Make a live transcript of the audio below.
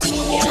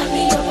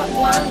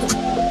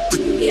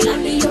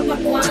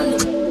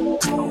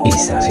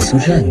Estás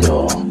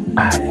escuchando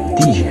al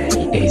DJ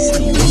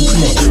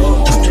StevenPlay.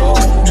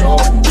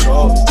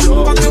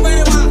 Pa' que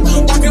beba,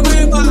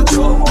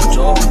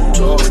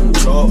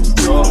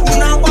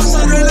 una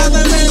pasarela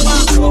de beba.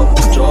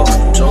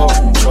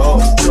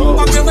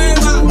 Pa' que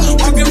beba,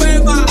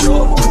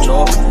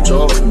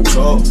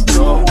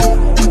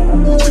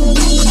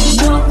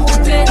 No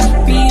te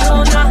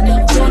pido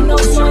nada, yo no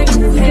soy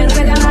mujer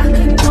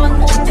regalada.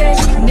 Ponte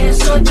en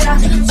eso ya,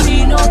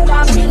 si no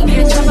papi,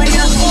 echa para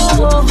allá.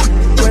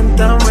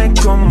 Cuéntame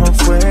cómo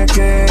fue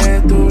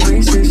que tú lo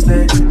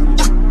hiciste.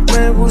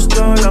 Me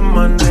gustó la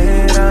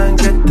manera en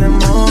que te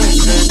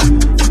moviste.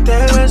 Te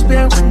ves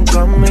bien junto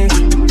a mí.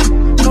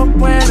 No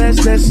puedes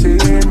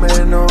decirme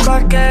no,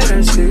 ¿pa' qué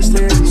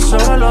resistir?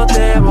 Solo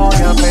te voy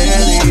a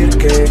pedir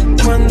que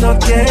cuando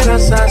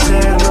quieras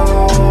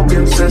hacerlo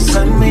pienses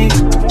en mí.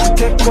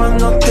 Que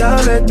cuando te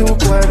hable tu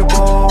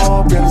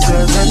cuerpo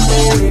pienses en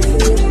mí.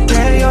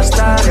 Que yo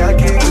estaré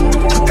aquí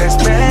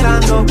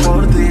esperando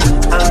por ti.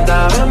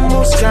 Andaba en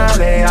busca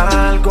de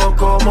algo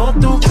como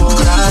tú por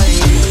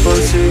ahí. Por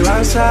si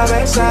vas a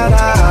besar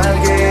a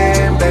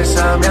alguien,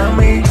 bésame a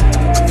mí.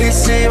 Y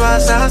si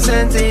vas a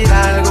sentir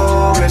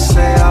algo, que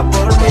sea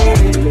por mí.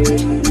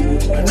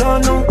 No,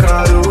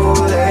 nunca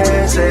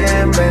dudes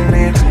en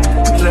venir.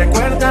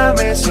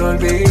 Recuérdame si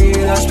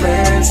olvidas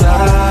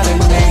pensar en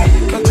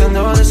mí. Que te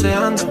ando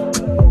deseando.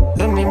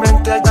 En mi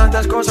mente hay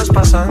tantas cosas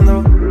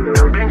pasando.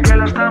 También que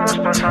lo estamos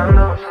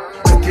pasando.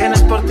 Me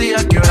tienes por ti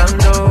aquí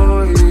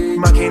orando y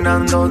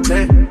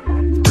imaginándote.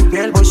 Tu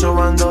piel voy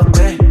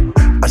sobándote.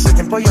 Hace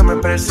tiempo yo me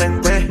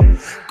presenté.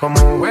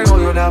 Como un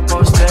juego yo la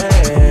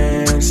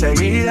aposté.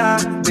 Enseguida,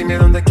 dime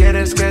dónde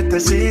quieres que te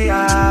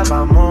siga.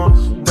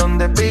 Vamos,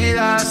 donde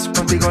pidas.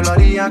 Contigo lo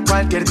haría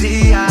cualquier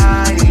día.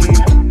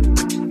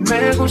 Y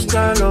me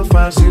gusta lo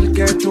fácil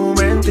que tú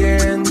me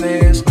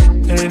entiendes.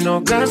 En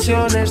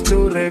ocasiones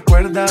tú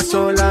recuerdas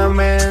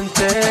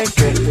solamente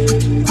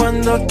que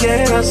cuando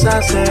quieras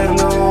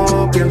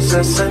hacerlo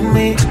pienses en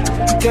mí.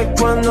 Que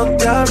cuando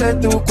te hable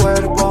tu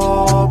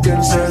cuerpo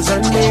pienses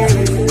en mí.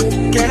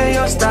 Que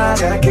yo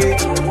estaré aquí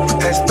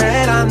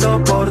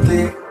esperando por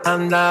ti.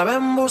 Andaba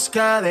en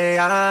busca de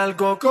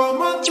algo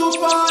como tú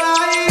por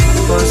ahí.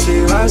 Por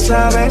si vas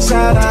a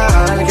besar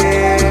a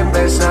alguien,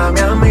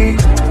 bésame a mí.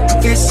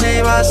 Y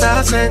si vas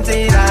a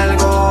sentir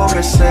algo,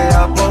 que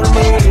sea por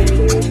mí.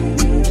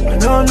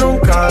 No,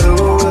 nunca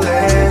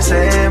dudes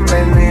en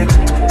venir.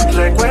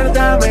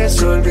 Recuérdame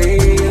si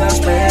olvidas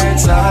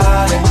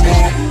pensar en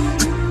mí.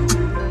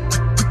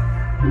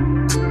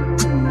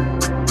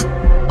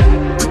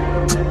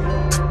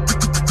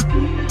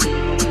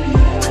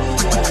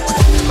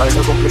 Parece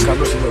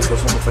complicarlo si los dos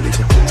somos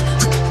felices juntos.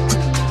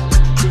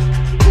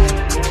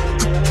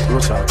 Tú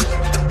lo sabes.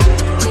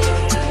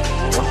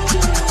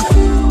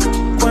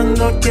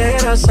 Cuando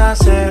quieras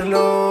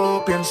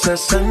hacerlo,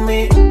 pienses en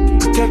mí.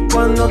 Que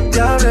cuando te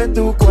hable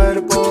tu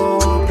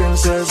cuerpo,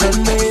 pienses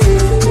en mí.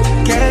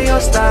 Que yo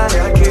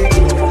estaré aquí,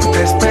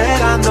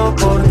 esperando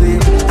por ti.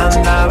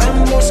 Andaba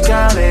en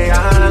busca de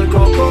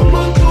algo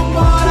como tú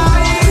por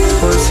ahí.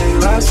 Por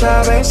si vas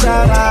a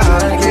besar a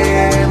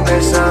alguien,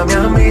 bésame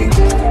a mí.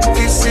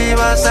 Y si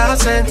vas a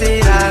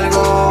sentir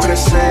algo, que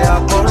sea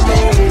por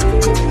mí.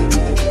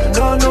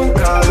 No,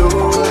 nunca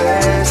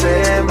dudes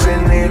en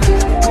venir.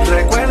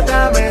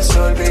 Recuérdame si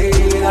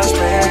olvidas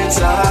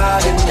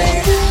pensar en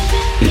mí.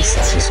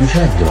 Estás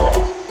escuchando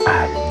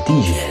al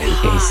DJ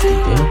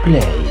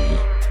StevenPlay.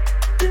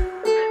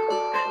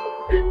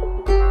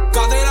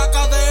 Cadela,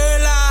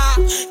 Cadela,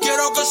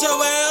 quiero que se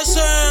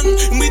besen.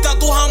 Invita a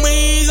tus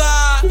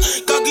amigas,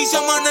 que aquí se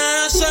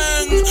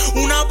amanecen.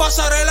 Una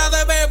pasarela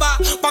de beba,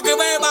 pa' que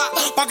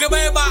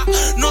beba.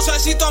 No sé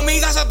si tu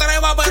amiga se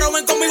atreva, pero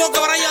ven conmigo que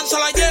Brian se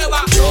la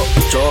lleva.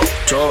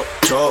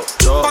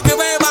 Pa' que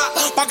beba.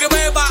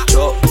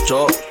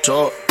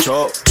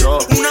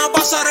 Una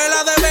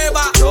pasarela de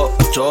beba.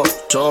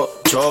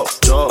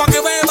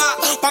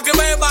 Pa' que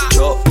beba.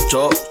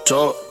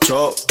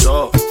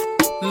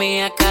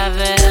 Mía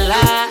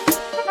Cadela,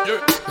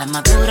 la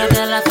madura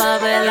de la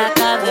favela,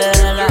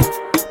 Cadela.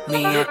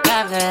 Mía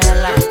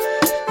Cadela,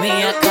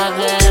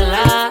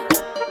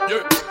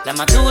 la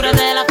madura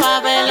de la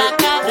favela,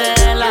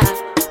 Cadela.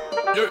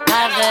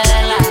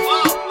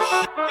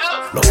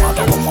 Lo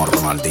mato como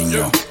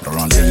Ronaldinho,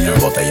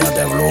 botellas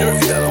de blue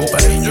y de Don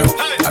Periño.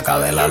 A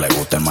Cadela le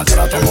gusta el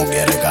maltrato, no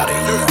quiere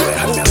cariño.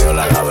 Deja el miedo en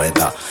la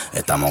gaveta,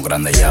 estamos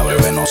grandes ya,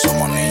 bebé, no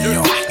somos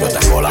niños. Yo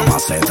tengo la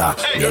maceta,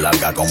 bien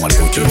larga como el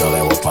cuchillo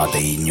de Vos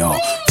Patiño.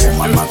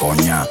 Fumar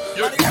macoña,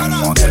 en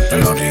un hotel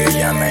pelo Río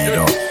de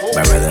Janeiro.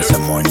 Bebé de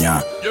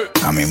cemoña,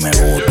 a mí me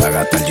gusta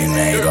gastar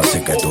dinero. Así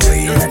que tú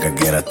dime que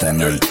quieres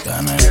tener.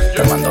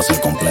 Te mando a ser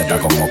completa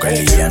como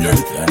Kylie Jenner.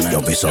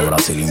 Yo piso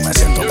Brasil y me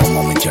siento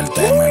como Michelle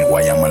Temer.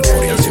 Guayama el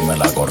Fury encima de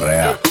la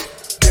correa,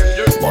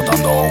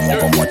 botando humo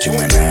como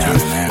chimenea.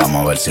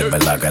 Vamos a ver si es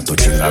verdad que tú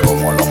chingas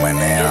como lo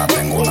menea.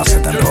 Tengo una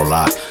seta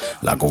enrolada,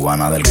 la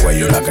cubana del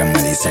cuello y la que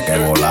me dice que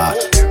volá.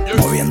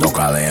 Moviendo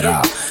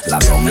cadera, la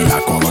Domi, la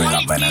Colo y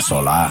la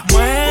Venezuela.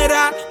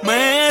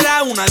 Muera,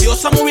 Cadela, una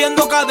diosa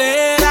moviendo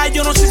cadera.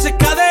 Yo no sé si es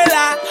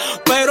Cadela,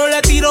 pero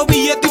le tiro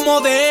billete y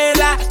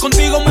modela.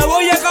 Contigo me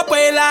voy a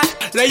capela,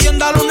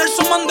 leyenda a los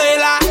Nelson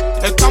Mandela.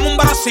 Estamos en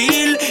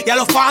Brasil y a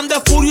los fans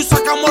de Furious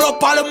sacamos los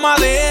palos en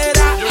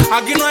madera.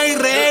 Aquí no hay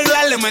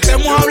reglas, le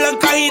metemos a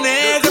blancas y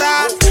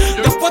negras.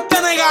 Después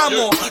te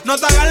negamos, no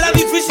te hagas la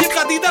difícil que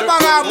a ti te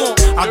pagamos.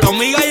 A tu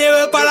amiga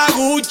llevé pa' la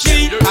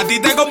Gucci, a ti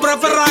te compré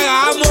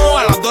Ferragamo.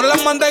 A las dos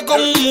las mandé con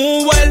un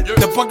Uber,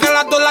 después que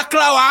las dos las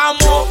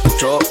clavamos.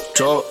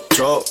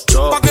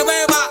 Pa' que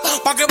beba,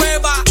 pa' que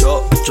beba.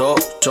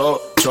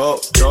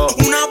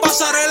 Una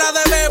pasarela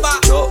de beba.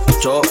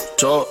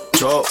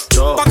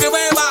 Pa' que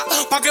beba,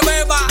 pa' que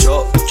beba.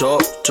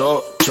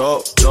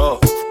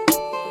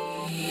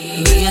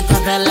 Mía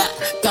Cadela,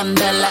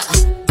 candela,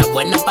 está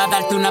buena pa'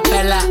 darte una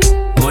pela.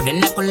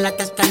 Morena con la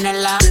que es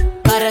canela,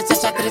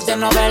 pareces actriz de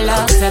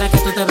novela. ¿Será que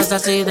tú te ves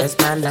así de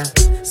espalda?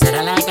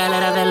 ¿Será la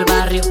escalera del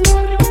barrio?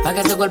 Pa'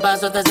 que ese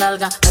cuerpazo te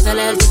salga. Haz el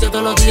ejercicio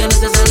todos los días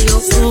necesario.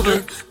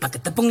 Sube, pa' que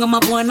te ponga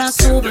más buena,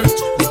 sube.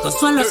 Mi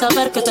consuelo es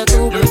saber que te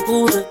tuve.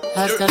 Pude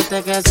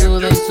hacerte que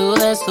sude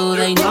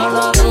y no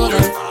lo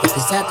dudes. Que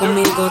quizá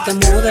conmigo te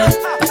mude,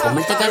 pa'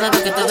 comerte cada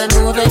vez que te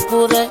desnude.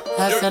 Pude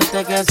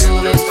hacerte que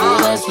sude.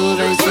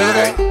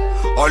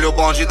 Olha o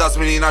bonde das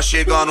meninas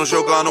chegando,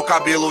 jogando o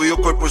cabelo e o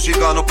corpo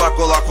gigando pra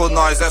colar com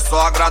nós. É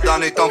só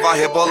agradando, então vai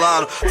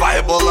rebolando, vai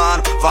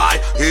rebolando.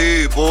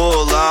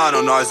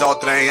 Nós é o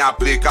trem,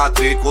 aplica,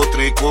 trinco,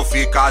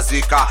 fica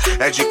zica.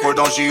 É de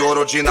cordão de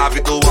ouro, de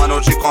nave do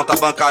ano, de conta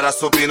bancária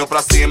subindo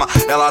pra cima.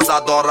 Elas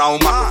adoram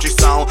uma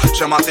curtição,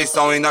 chama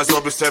atenção e nós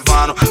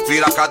observando.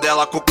 Vira a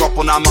cadela com o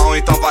copo na mão,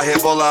 então vai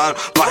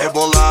rebolando.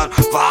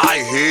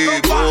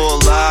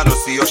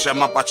 Se eu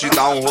chamar pra te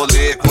dar um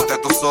rolê, com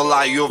teto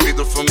solar e o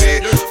vidro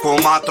fumê, com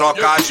uma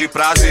troca de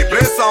prazer,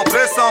 pressão.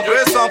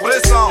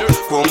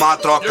 Com uma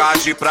troca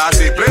de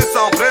prazer,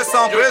 pressão.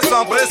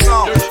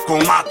 Com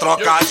uma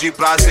troca de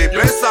prazer,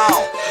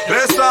 pressão.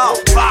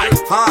 Vai,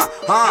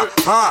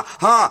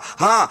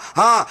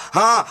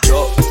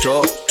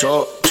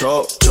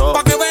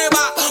 Pa' que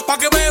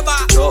beba.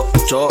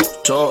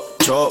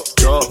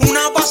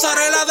 Una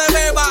pasarela de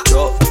beba.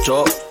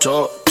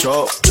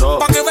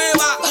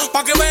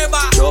 Pa' que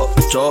beba.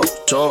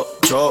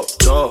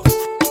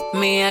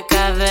 Mía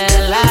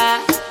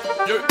Cadela,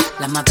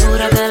 la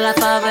madura de la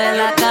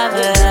favela,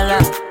 Cadela.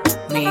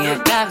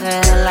 Mía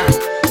Cadela,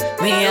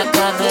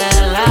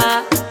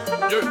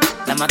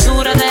 la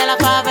madura de la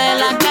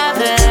favela,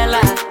 Cadela.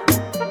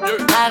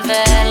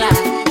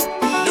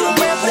 Tú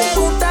me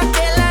preguntas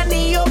que el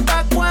anillo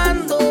pa'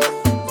 cuándo,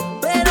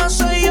 pero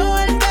soy yo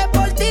el que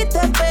por ti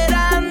está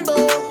esperando.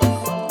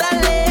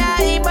 Dale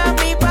ahí,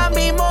 mami, pa'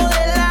 mí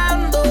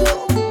modelando.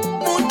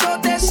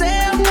 Muchos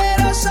deseos,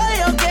 pero soy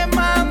yo que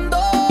mando.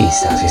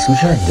 Estás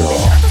escuchando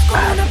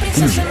al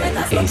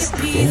DJ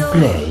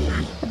StevenPlay.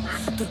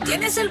 Tú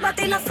tienes el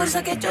bate y la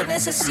fuerza que yo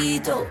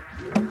necesito.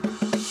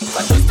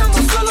 Cuando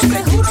estamos solos,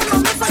 te juro, no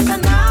me falta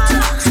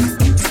nada.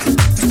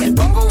 Te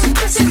pongo un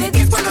 13 de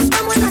 10 cuando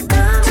estamos en la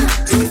cama.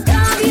 Nunca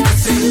había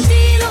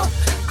sentido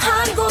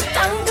algo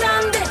tan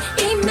grande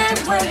y me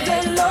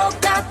vuelve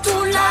loca a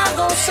tu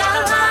lado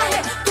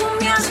salvaje. Tú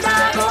me has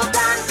dado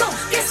tanto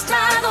que he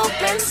estado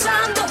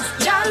pensando,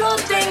 ya lo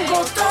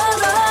tengo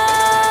todo.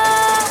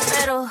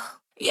 Pero,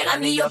 ¿y el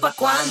anillo pa'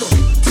 cuándo?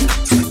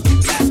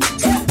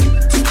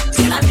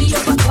 ¿Y el anillo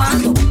pa'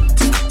 cuándo?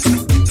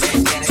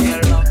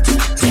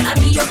 ¿Y el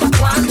anillo pa'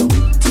 cuándo?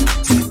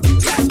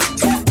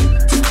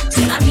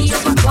 ¿Y el anillo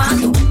pa'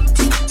 cuándo?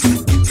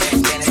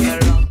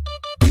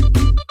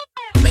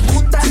 Me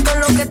gusta todo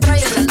lo que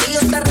trae, el anillo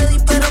está ready,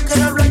 pero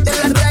quiero hablarte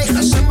la raíz. Lo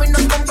hacemos y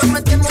nos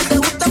comprometemos, te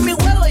gusta mi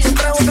juego, yo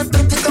traigo un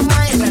truquito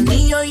más. El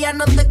anillo ya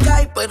no te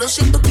cae, pero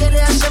si tú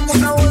quieres hacemos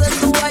una boda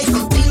en Dubai.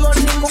 Contigo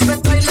ningún me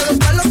trae, le doy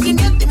pa' los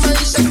 500 y me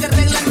dicen que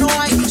reglas no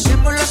hay. Lo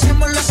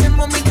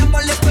hacemos,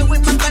 miramos al espejo y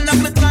más ganas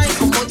me trae.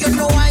 Como yo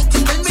no hay, que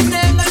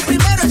termine en el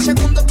primero, el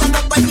segundo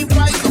vamos pa'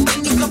 G-Fry.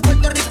 Dominicano,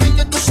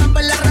 puertorriqueño, tú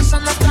sabes la raza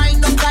no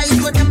cae,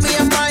 tú eres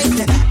mía,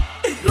 Mike.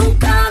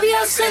 Nunca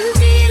había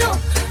sentido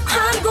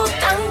algo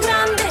tan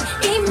grande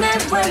y me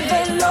vuelve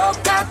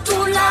loca a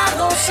tu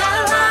lado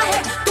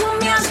salvaje. Tú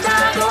me has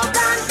dado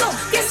tanto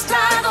que he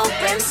estado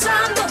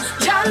pensando,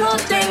 ya lo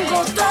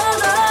tengo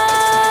todo.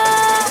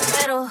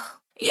 Pero,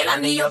 ¿y el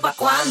anillo pa'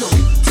 cuándo?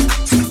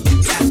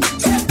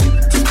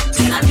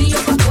 ¿Y el anillo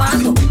pa'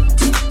 cuándo?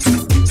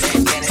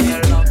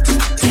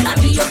 ¿Y el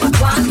anillo pa'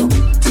 cuándo?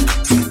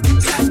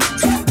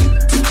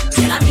 ¿Y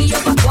el anillo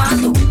pa'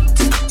 cuándo?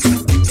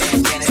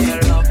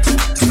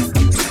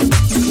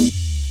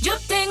 Yo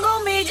tengo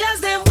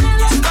millas de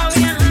vuelo pa'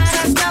 viajar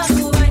hasta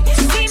Dubai.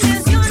 Si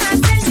mencionas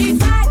el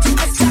G5,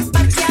 está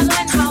parqueado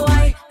en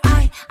Hawái.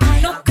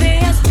 No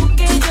creas tú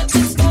que yo te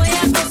estoy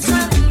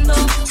acosando,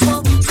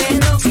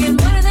 pero que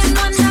muerde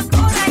no anda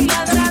por ahí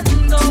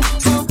ladrando.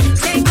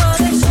 Tengo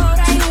de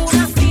sobra y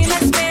una fila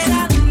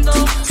esperando.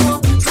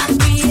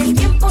 Aquí el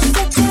tiempo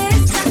se te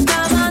está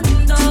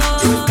acabando.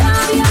 Nunca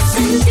había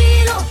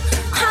sentido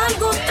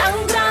algo tan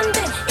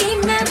grande y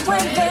me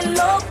vuelve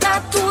loca a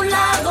tu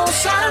lado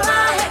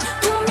salvaje.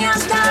 Tú me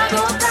has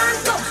dado tanto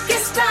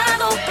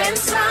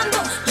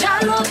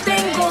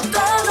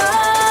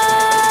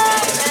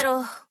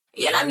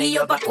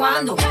anillo pa'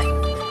 cuándo?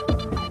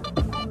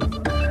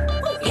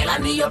 ¿Y el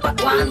anillo pa'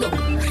 cuándo?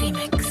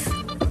 Remix.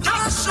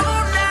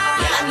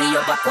 ¿Y el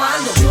anillo pa'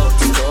 cuándo?